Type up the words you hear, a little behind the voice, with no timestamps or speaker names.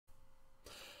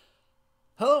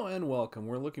Hello and welcome.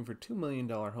 We're looking for $2 million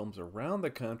homes around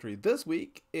the country. This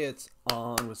week, it's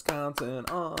on Wisconsin,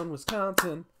 on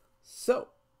Wisconsin. So,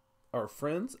 our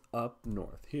friends up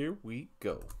north. Here we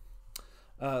go.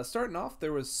 Starting off,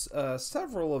 there was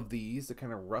several of these, the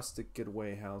kind of rustic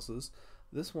getaway houses.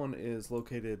 This one is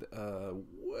located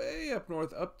way up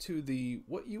north, up to the,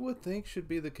 what you would think should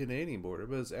be the Canadian border,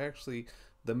 but it's actually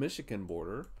the Michigan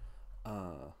border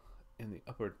in the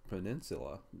Upper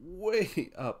Peninsula,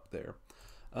 way up there.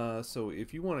 So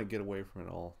if you want to get away from it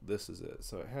all, this is it.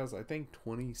 So it has, I think,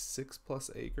 26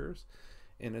 plus acres,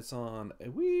 and it's on a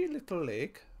wee little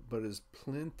lake, but is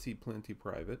plenty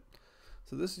private.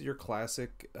 So this is your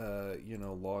classic,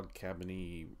 log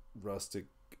cabin-y, rustic,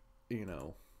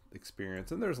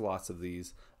 experience. And there's lots of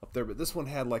these up there, but this one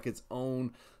had like its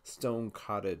own stone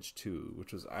cottage too,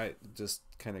 which was just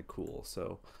kind of cool.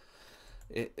 So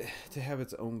to have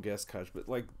its own guest cottage, but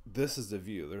like this is the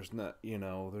view. There's not,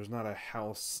 there's not a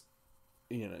house.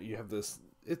 You have this.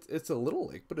 It's a little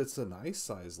lake, but it's a nice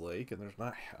sized lake, and there's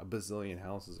not a bazillion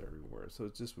houses everywhere. So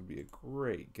it just would be a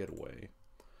great getaway.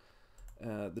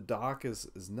 The dock is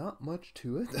not much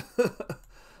to it,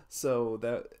 so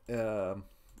that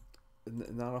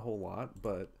not a whole lot.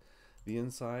 But the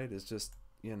inside is just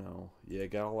you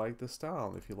gotta like the style.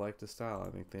 And if you like the style,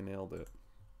 I think they nailed it.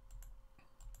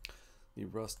 The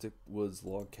rustic woods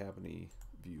log cabin-y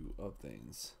view of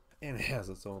things, and it has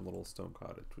its own little stone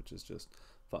cottage, which is just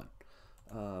fun.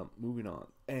 Moving on,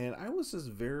 and I was just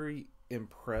very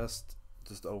impressed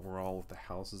just overall with the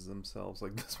houses themselves.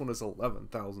 Like this one is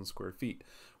 11,000 square feet,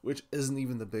 which isn't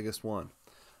even the biggest one.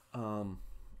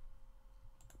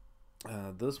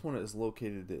 This one is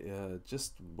located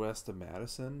just west of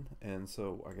Madison, and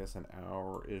so I guess an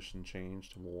hour-ish and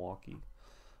change to Milwaukee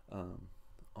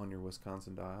on your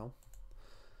Wisconsin dial.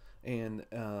 And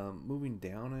moving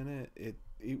down in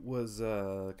it was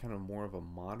kind of more of a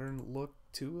modern look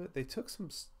to it. They took some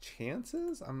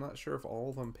chances. I'm not sure if all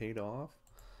of them paid off.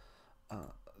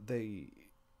 They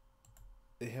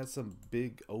had some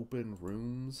big open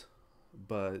rooms,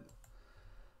 but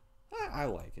I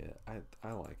like it.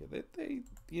 I like it.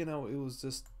 It was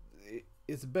just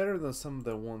it's better than some of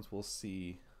the ones we'll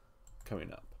see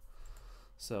coming up.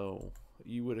 So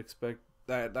you would expect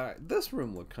that this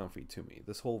room looked comfy to me.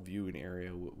 This whole viewing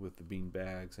area with the bean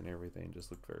bags and everything just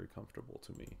looked very comfortable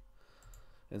to me.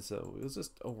 And so it was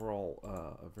just overall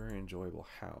a very enjoyable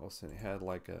house, and it had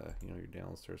like a your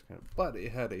downstairs kind of, but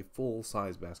it had a full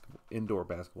size indoor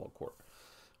basketball court,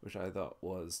 which I thought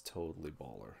was totally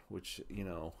baller. Which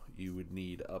you would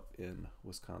need up in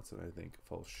Wisconsin, I think,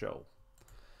 for show.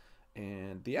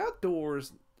 And the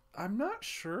outdoors, I'm not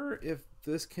sure if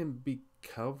this can be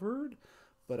covered.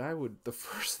 But the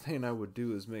first thing I would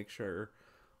do is make sure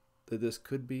that this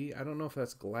could be, I don't know if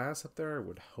that's glass up there. I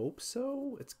would hope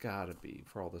so. It's gotta be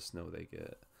for all the snow they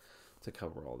get to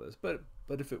cover all this. But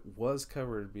if it was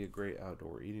covered, it'd be a great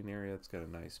outdoor eating area. It's got a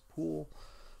nice pool,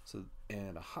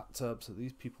 and a hot tub. So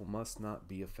these people must not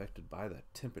be affected by the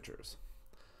temperatures.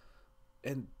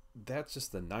 And that's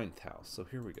just the 9th house. So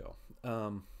here we go.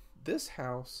 This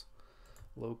house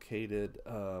located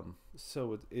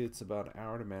so it's about an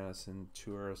hour to Madison,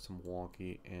 2 hours to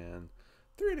Milwaukee, and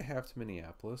 3.5 to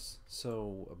Minneapolis,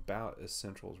 so about as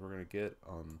central as we're going to get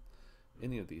on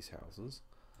any of these houses.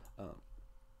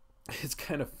 It's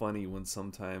kind of funny when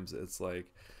sometimes it's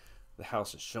like the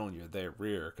house is showing you their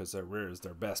rear because their rear is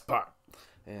their best part,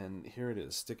 and here it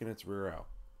is sticking its rear out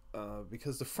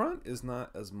because the front is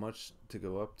not as much to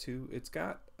go up to. It's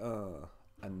got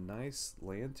a nice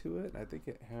land to it. I think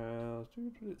it has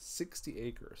 60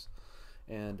 acres,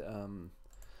 and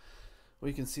well,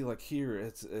 you can see like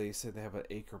here they said they have an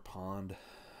acre pond,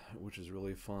 which is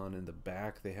really fun. In the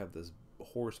back they have this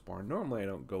horse barn. Normally I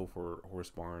don't go for horse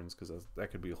barns because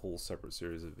that could be a whole separate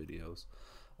series of videos,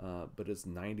 but it's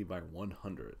 90 by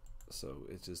 100, so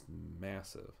it's just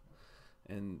massive,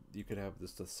 and you could have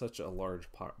such a large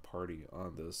party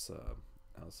on this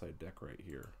outside deck right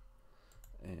here.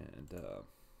 And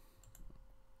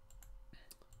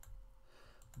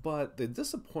but the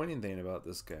disappointing thing about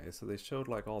this guy, so they showed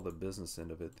like all the business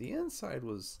end of it. The inside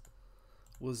was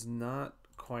not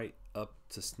quite up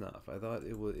to snuff. I thought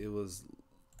it was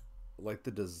like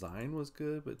the design was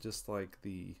good, but just like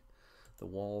the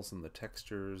walls and the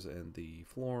textures and the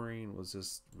flooring was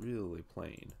just really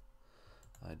plain.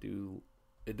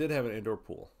 It did have an indoor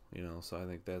pool, so I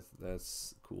think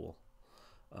that's cool.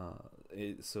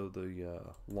 So the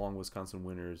long Wisconsin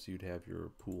winters, you'd have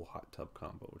your pool hot tub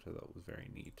combo, which I thought was very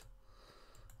neat.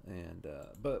 And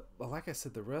but like I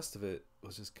said, the rest of it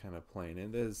was just kind of plain.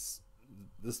 And this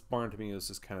barn to me was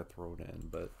just kind of thrown in.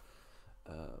 But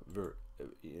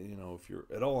if if you're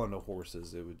at all into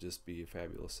horses, it would just be a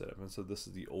fabulous setup. And so this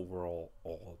is the overall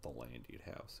all of the land you'd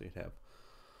have. So you'd have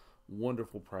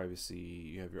wonderful privacy.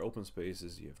 You have your open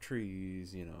spaces. You have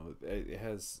trees. You know, it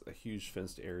has a huge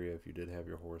fenced area if you did have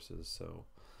your horses. So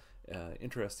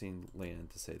interesting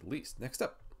land to say the least. Next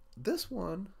up, this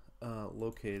one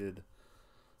located.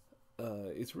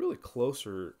 It's really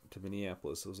closer to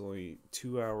Minneapolis. It was only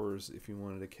 2 hours if you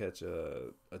wanted to catch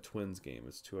a Twins game.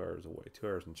 It's 2 hours away, 2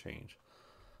 hours and change.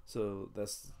 So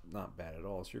that's not bad at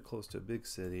all. So you're close to a big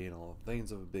city and all the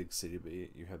things of a big city, but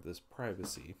you have this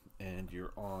privacy, and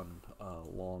you're on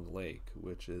Long Lake,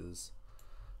 which is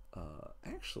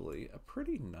actually a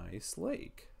pretty nice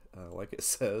lake. Like it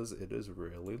says, it is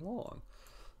really long.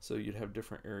 So you'd have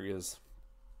different areas,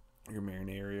 your main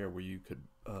area where you could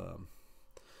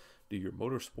do your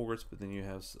motorsports, but then you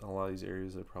have a lot of these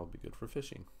areas that are probably good for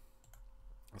fishing.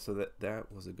 So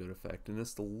that was a good effect. And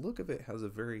the look of it has a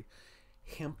very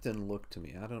Hampton look to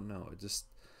me. I don't know. It just,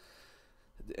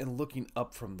 and looking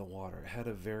up from the water, it had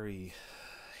a very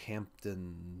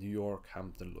Hampton, New York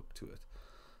Hampton look to it.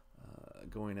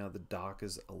 Going out, the dock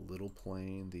is a little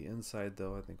plain. The inside,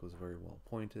 though, I think was very well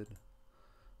pointed.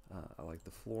 I like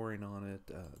the flooring on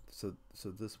it. So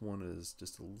this one is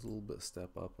just a little bit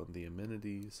step up on the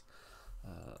amenities.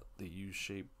 The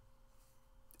U-shaped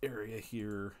area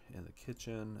here in the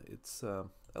kitchen. It's a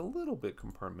little bit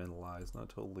compartmentalized, not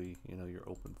totally, you know, your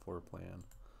open floor plan.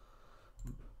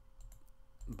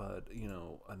 But, you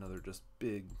know, another just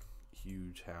big,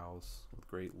 huge house with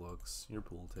great looks. Your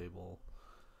pool table,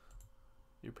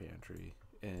 your pantry,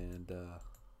 and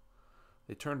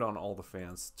they turned on all the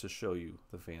fans to show you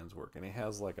the fans work, and it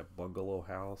has like a bungalow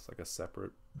house, like a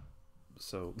separate.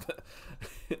 So,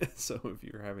 so if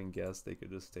you're having guests, they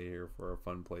could just stay here for a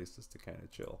fun place just to kind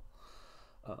of chill.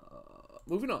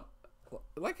 Moving on,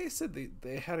 like I said,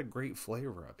 they had a great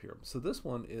flavor up here. So this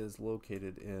one is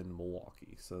located in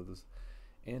Milwaukee. So this,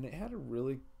 and it had a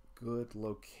really good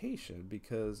location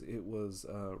because it was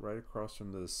right across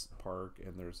from this park,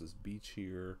 and there's this beach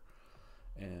here,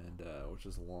 and which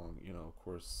is along, you know, of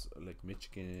course, Lake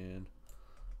Michigan,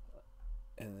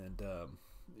 and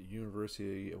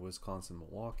University of Wisconsin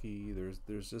Milwaukee.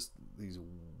 There's just these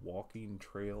walking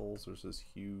trails. There's this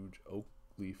huge oak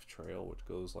leaf trail which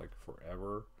goes like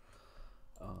forever.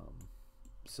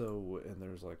 So, and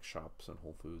there's like shops and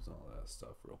Whole Foods and all that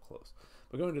stuff real close.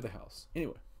 But going to the house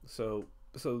anyway. So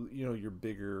you know, your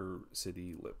bigger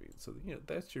city living. So you know,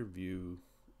 that's your view.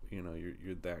 You know,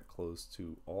 you're that close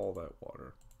to all that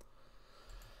water.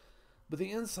 But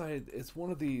the inside, it's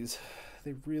one of these,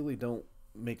 they really don't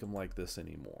make them like this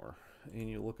anymore. And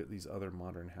you look at these other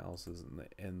modern houses,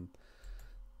 and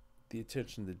the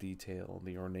attention to detail and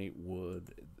the ornate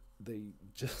wood, they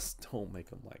just don't make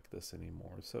them like this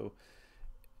anymore. So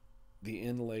the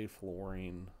inlay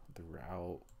flooring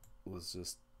throughout was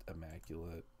just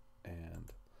immaculate,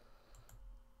 and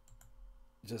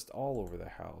just all over the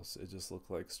house, it just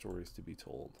looked like stories to be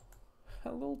told.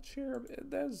 A little cherub,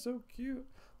 that's so cute,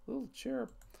 little cherub.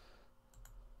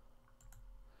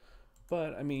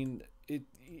 But I mean, it,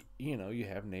 you know, you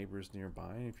have neighbors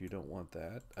nearby, and if you don't want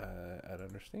that, I'd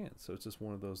understand. So it's just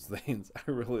one of those things. I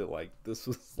really like this.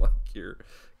 Was like your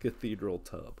cathedral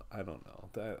tub. I don't know,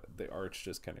 that the arch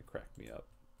just kind of cracked me up.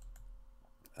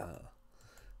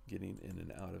 Getting in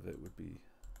and out of it would be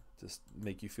just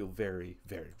make you feel very,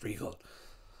 very regal.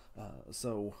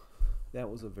 So that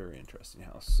was a very interesting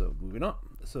house. So moving on.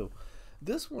 So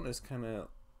this one is kind of,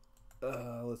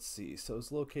 let's see. So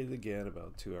it's located again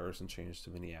about 2 hours and change to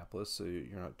Minneapolis. So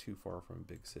you're not too far from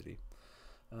a big city.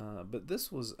 But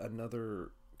this was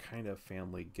another kind of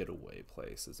family getaway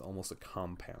place. It's almost a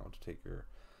compound. Take your,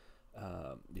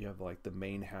 you have like the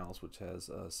main house, which has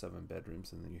 7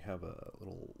 bedrooms, and then you have a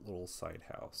little side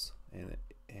house, and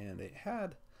it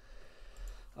had.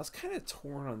 I was kind of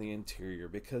torn on the interior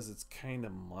because it's kind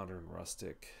of modern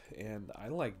rustic, and I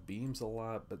like beams a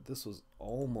lot, but this was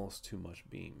almost too much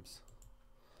beams.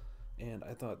 And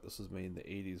I thought this was made in the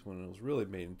 80s when it was really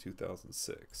made in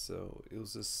 2006. So it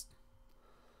was just,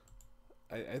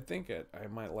 I think I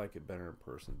might like it better in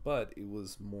person, but it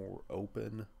was more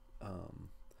open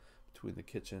between the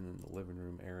kitchen and the living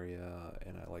room area,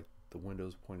 and I liked the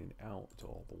windows pointing out to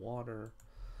all the water.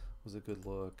 It was a good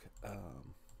look.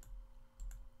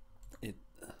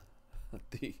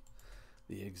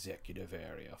 The executive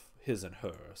area, his and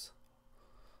hers,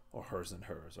 or hers and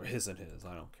hers, or his and his,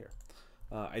 I don't care.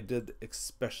 I did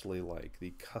especially like the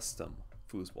custom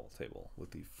foosball table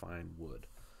with the fine wood,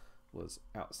 was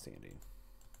outstanding.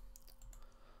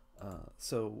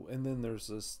 So, and then there's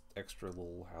this extra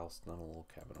little house, not a little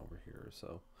cabin over here.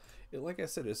 So, like I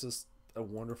said, it's just a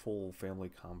wonderful family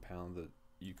compound that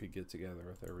you could get together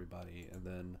with everybody, and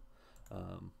then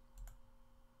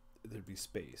there'd be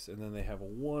space. And then they have a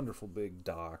wonderful big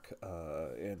dock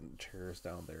and chairs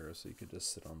down there, so you could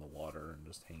just sit on the water and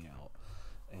just hang out.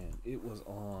 And it was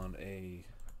on a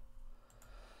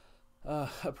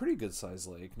pretty good sized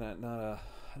lake. Not a.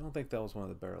 I don't think that was one of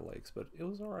the better lakes, but it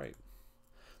was all right.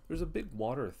 There's a big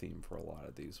water theme for a lot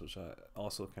of these, which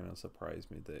also kind of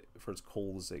surprised me, that for as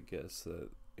cold as it gets, that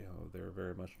they're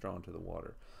very much drawn to the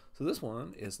water. So this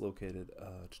one is located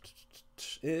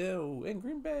in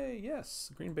Green Bay.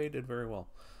 Yes, Green Bay did very well.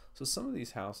 So some of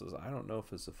these houses, I don't know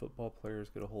if it's the football players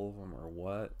get a hold of them or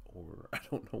what, or I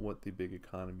don't know what the big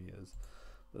economy is.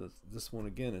 But this one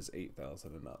again is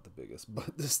 8,000 and not the biggest,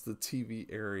 but this the TV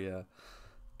area,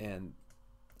 and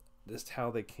just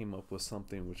how they came up with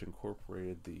something which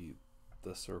incorporated the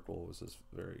circle was just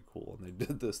very cool. And they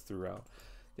did this throughout.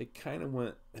 They kind of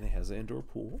went, and it has an indoor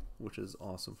pool, which is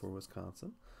awesome for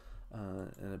Wisconsin,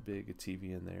 and a big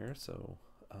TV in there, so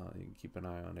you can keep an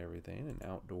eye on everything. An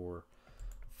outdoor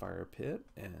fire pit,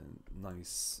 and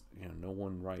nice, no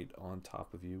one right on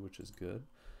top of you, which is good.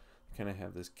 Kind of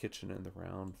have this kitchen in the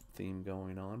round theme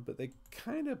going on, but they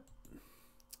kind of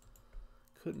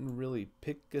couldn't really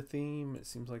pick a theme. It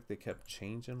seems like they kept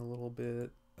changing a little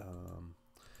bit,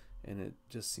 and it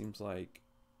just seems like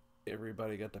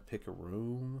everybody got to pick a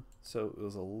room, so it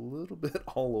was a little bit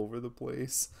all over the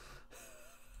place.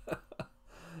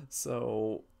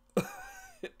 So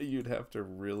you'd have to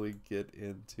really get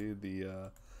into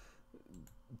the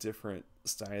different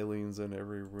stylings in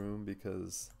every room,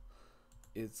 because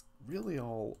it's really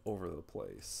all over the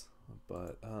place.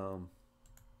 But a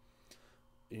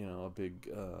big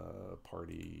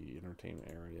party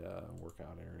entertainment area,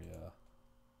 workout area.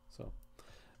 So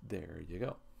there you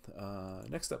go.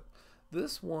 Next up,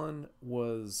 this one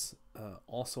was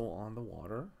also on the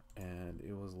water, and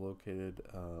it was located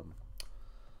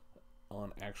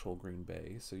on actual Green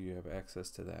Bay, so you have access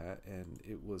to that. And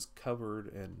it was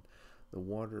covered, and the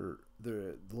water,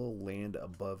 the little land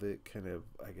above it kind of,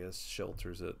 I guess,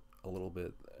 shelters it a little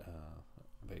bit.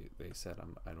 They said,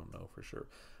 I don't know for sure,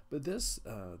 but this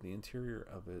the interior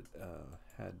of it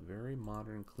had very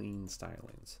modern, clean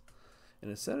stylings, and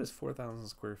it said it's 4,000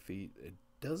 square feet. It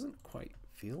doesn't quite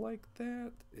feel like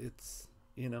that. It's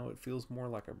it feels more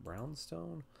like a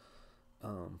brownstone,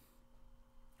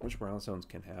 which brownstones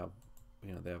can have,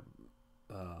 they have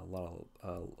a lot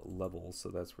of levels, so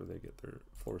that's where they get their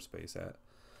floor space at.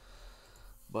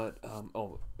 But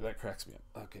oh, that cracks me up.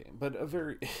 Okay, but a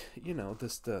very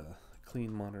this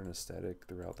clean, modern aesthetic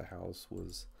throughout the house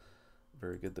was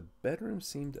very good. The bedroom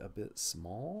seemed a bit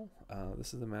small.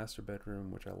 This is the master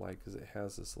bedroom, which I like because it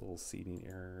has this little seating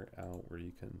area out where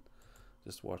you can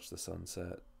just watch the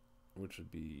sunset, which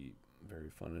would be very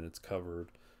fun. And it's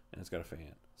covered, and it's got a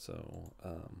fan. So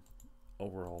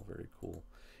overall, very cool.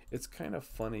 It's kind of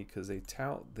funny because they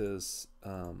tout this.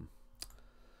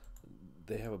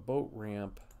 They have a boat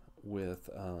ramp with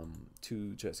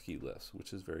 2 jet ski lifts,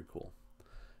 which is very cool.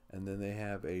 And then they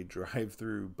have a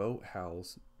drive-through boat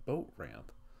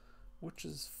ramp, which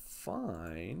is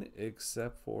fine,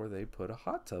 except for they put a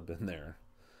hot tub in there.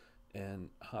 And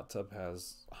hot tub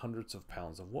has hundreds of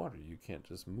pounds of water. You can't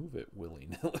just move it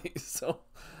willy-nilly. So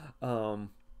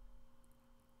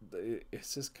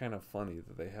it's just kind of funny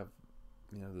that they have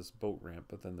this boat ramp,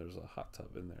 but then there's a hot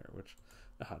tub in there, which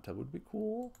a hot tub would be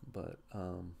cool. But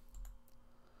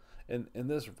and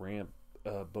this ramp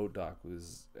boat dock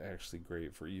was actually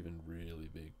great for even really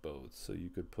big boats, so you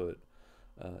could put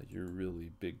your really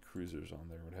big cruisers on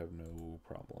there, would have no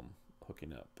problem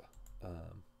hooking up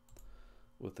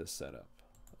with this setup.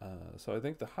 So I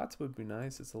think the hot tub would be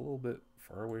nice. It's a little bit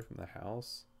far away from the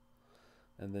house,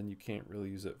 and then you can't really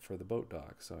use it for the boat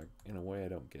dock, so in a way I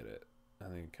don't get it. I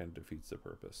think it kind of defeats the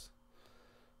purpose.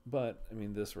 But I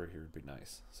mean, this right here would be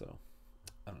nice, so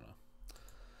I don't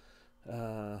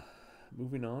know.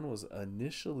 Moving on was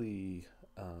initially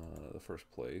the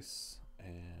first place,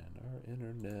 and our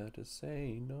internet is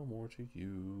saying no more to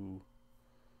you.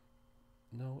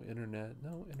 No internet,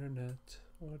 no internet.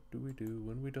 What do we do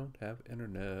when we don't have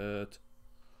internet?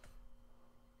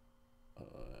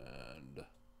 And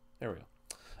there we go.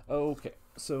 Okay,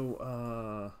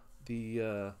 so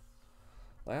the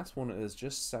last one is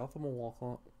just south of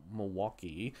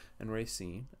Milwaukee and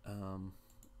Racine.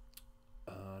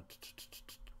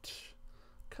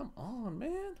 Come on,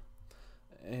 man.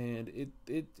 And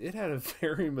it had a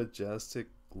very majestic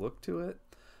look to it,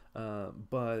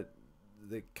 but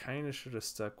they kind of should have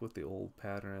stuck with the old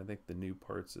pattern. I think the new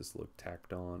parts just look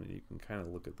tacked on, and you can kind of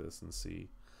look at this and see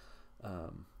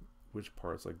which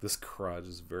parts, like this garage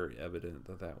is very evident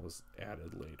that was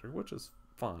added later, which is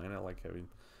fine. I like having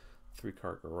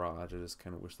 3-car garage. I just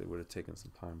kind of wish they would have taken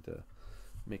some time to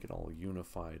make it all a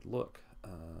unified look.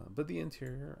 But the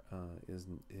interior is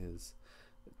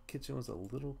the kitchen was a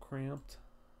little cramped,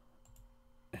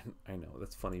 and I know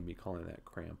that's funny me calling that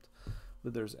cramped,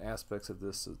 but there's aspects of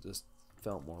this that just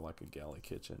felt more like a galley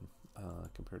kitchen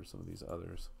compared to some of these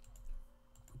others.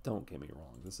 Don't get me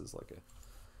wrong, this is like a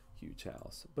huge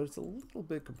house, but it's a little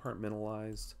bit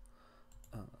compartmentalized,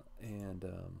 and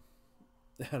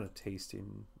it had a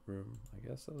tasting room. I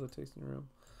guess that was a tasting room.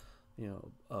 You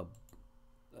know, a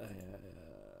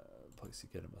place to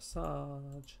get a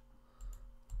massage.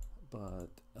 But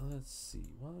let's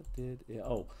see, what did it,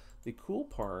 oh, the cool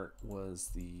part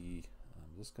was I'm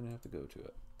just gonna have to go to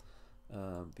it.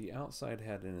 The outside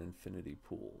had an infinity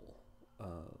pool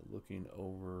looking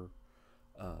over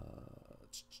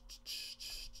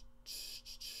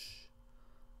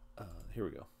here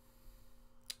we go.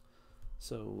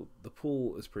 So the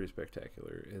pool is pretty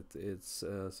spectacular. It's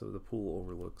so the pool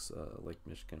overlooks Lake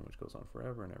Michigan, which goes on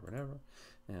forever and ever and ever.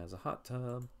 It has a hot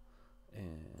tub,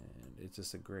 and it's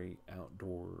just a great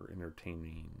outdoor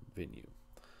entertaining venue.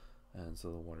 And so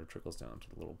the water trickles down to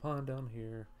the little pond down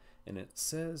here, and it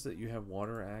says that you have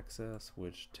water access,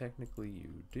 which technically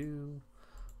you do,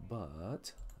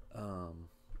 but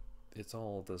it's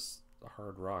all this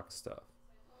hard rock stuff.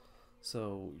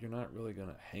 So you're not really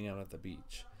gonna hang out at the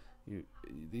beach.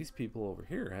 These people over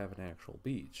here have an actual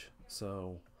beach.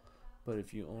 So, but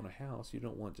if you own a house, you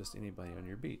don't want just anybody on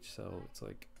your beach. So it's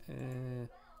like,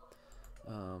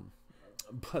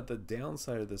 but the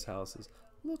downside of this house is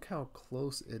look how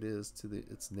close it is to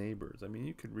its neighbors. I mean,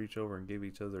 you could reach over and give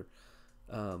each other,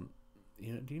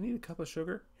 you know, do you need a cup of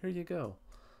sugar? Here you go.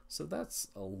 So that's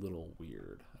a little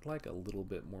weird. I'd like a little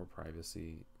bit more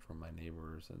privacy from my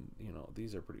neighbors, and you know,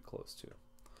 these are pretty close too.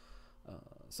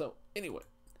 So anyway,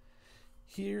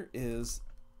 here is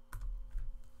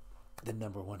the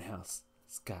 #1 house.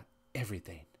 It's got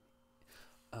everything.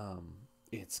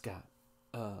 It's got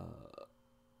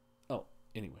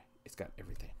anyway, it's got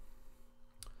everything.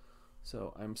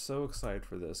 So I'm so excited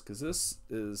for this, because this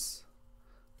is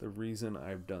the reason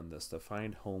I've done this, to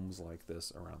find homes like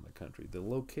this around the country. The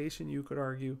location, you could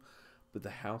argue, but the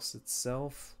house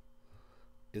itself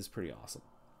is pretty awesome.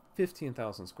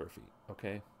 15,000 square feet,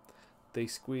 okay? They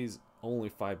squeeze only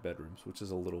 5 bedrooms, which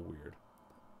is a little weird.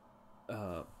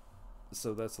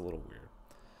 So that's a little weird.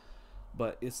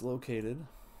 But it's located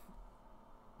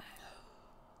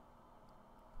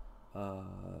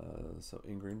so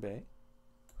in Green Bay.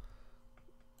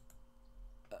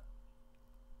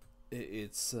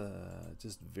 It's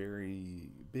just very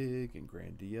big and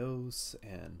grandiose,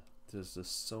 and there's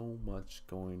just so much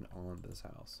going on in this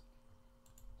house.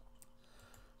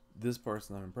 This part's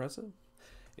not impressive.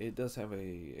 It does have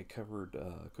a covered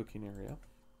cooking area,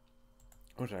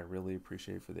 which I really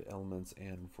appreciate for the elements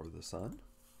and for the sun.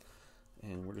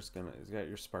 And we're just gonna, it's got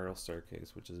your spiral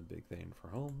staircase, which is a big thing for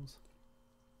homes.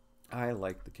 I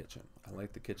like the kitchen. I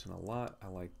like the kitchen a lot. I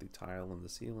like the tile in the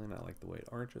ceiling. I like the way it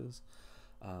arches.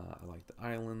 I like the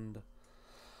island.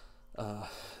 The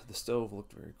stove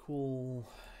looked very cool,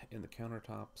 and the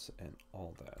countertops and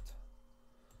all that.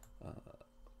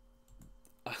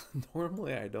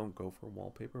 Normally I don't go for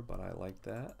wallpaper, but I like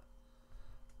that.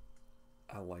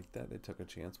 I like that they took a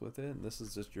chance with it. And this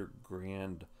is just your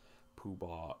grand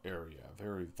poobah area.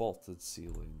 Very vaulted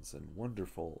ceilings and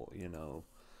wonderful, you know,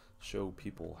 show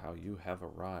people how you have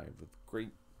arrived, with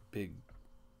great big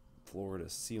Florida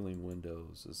ceiling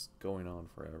windows is going on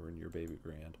forever in your baby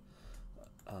grand.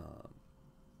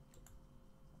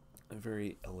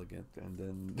 Very elegant. And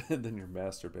then then your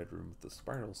master bedroom with the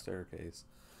spiral staircase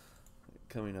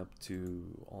coming up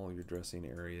to all your dressing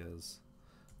areas,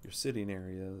 your sitting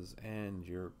areas, and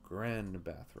your grand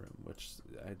bathroom, which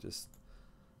I just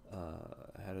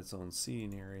had its own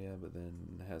seating area, but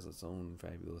then has its own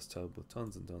fabulous tub with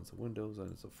tons and tons of windows,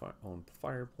 and its own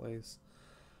fireplace.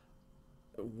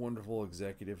 A wonderful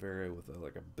executive area with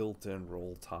like a built-in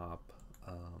roll top.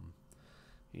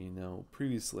 You know,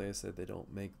 previously I said they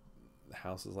don't make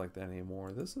houses like that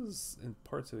anymore. This is in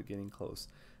parts of it getting close.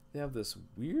 They have this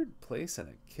weird place in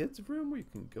a kid's room where you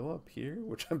can go up here,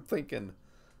 which I'm thinking,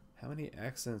 how many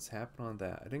accidents happen on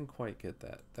that? I didn't quite get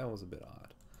that. That was a bit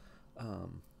odd.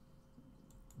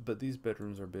 But these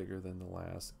bedrooms are bigger than the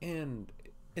last, and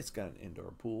it's got an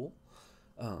indoor pool,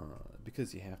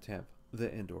 because you have to have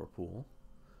the indoor pool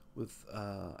with,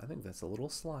 I think that's a little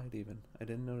slide even. I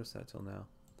didn't notice that till now.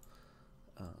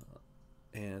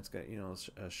 And it's got, you know,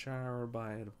 a shower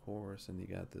by it, of course, and you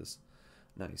got this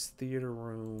nice theater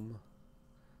room,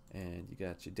 and you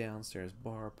got your downstairs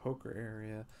bar, poker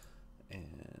area,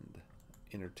 and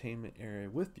entertainment area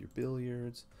with your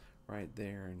billiards. right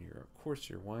there, and of course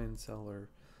your wine cellar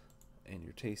and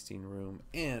your tasting room,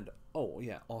 and oh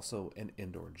yeah, also an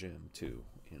indoor gym too,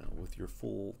 with your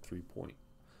full 3-point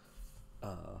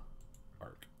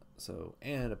arc. So,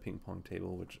 and a ping pong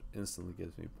table, which instantly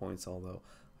gives me points, although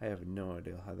I have no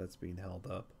idea how that's being held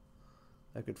up.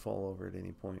 I could fall over at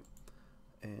any point.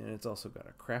 And it's also got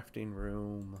a crafting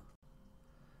room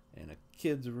and a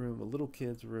kids room, a little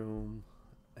kids room,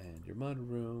 and your mud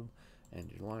room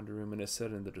and your laundry room. And it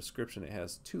said in the description it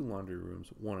has 2 laundry rooms,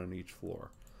 1 on each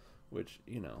floor, which,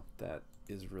 that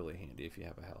is really handy if you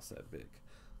have a house that big.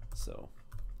 So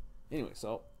anyway,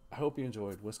 so I hope you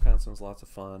enjoyed. Wisconsin's lots of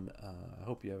fun. I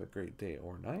hope you have a great day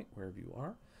or night wherever you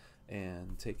are,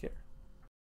 and take care.